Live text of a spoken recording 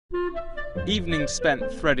evenings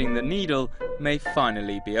spent threading the needle may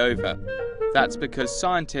finally be over. That's because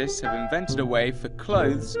scientists have invented a way for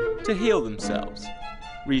clothes to heal themselves.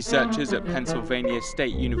 Researchers at Pennsylvania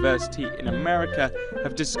State University in America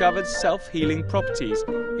have discovered self-healing properties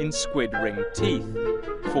in squid ring teeth.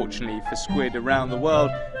 Fortunately for squid around the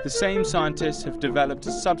world, the same scientists have developed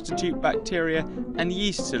a substitute bacteria and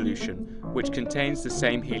yeast solution which contains the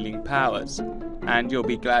same healing powers. And you'll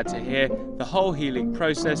be glad to hear the whole healing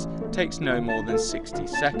process takes no more than 60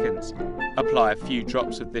 seconds. Apply a few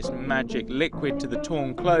drops of this magic liquid to the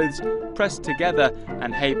torn clothes, press together,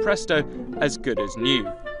 and hey presto, as good as new.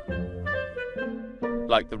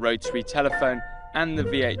 Like the rotary telephone and the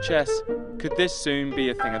VHS, could this soon be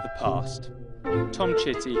a thing of the past? Tom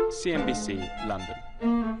Chitty, CNBC, London.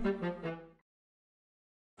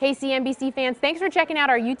 Hey CNBC fans, thanks for checking out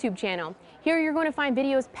our YouTube channel. Here you're going to find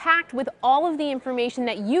videos packed with all of the information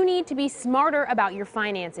that you need to be smarter about your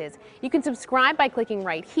finances. You can subscribe by clicking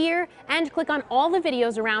right here and click on all the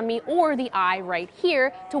videos around me or the eye right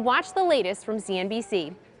here to watch the latest from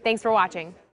CNBC. Thanks for watching.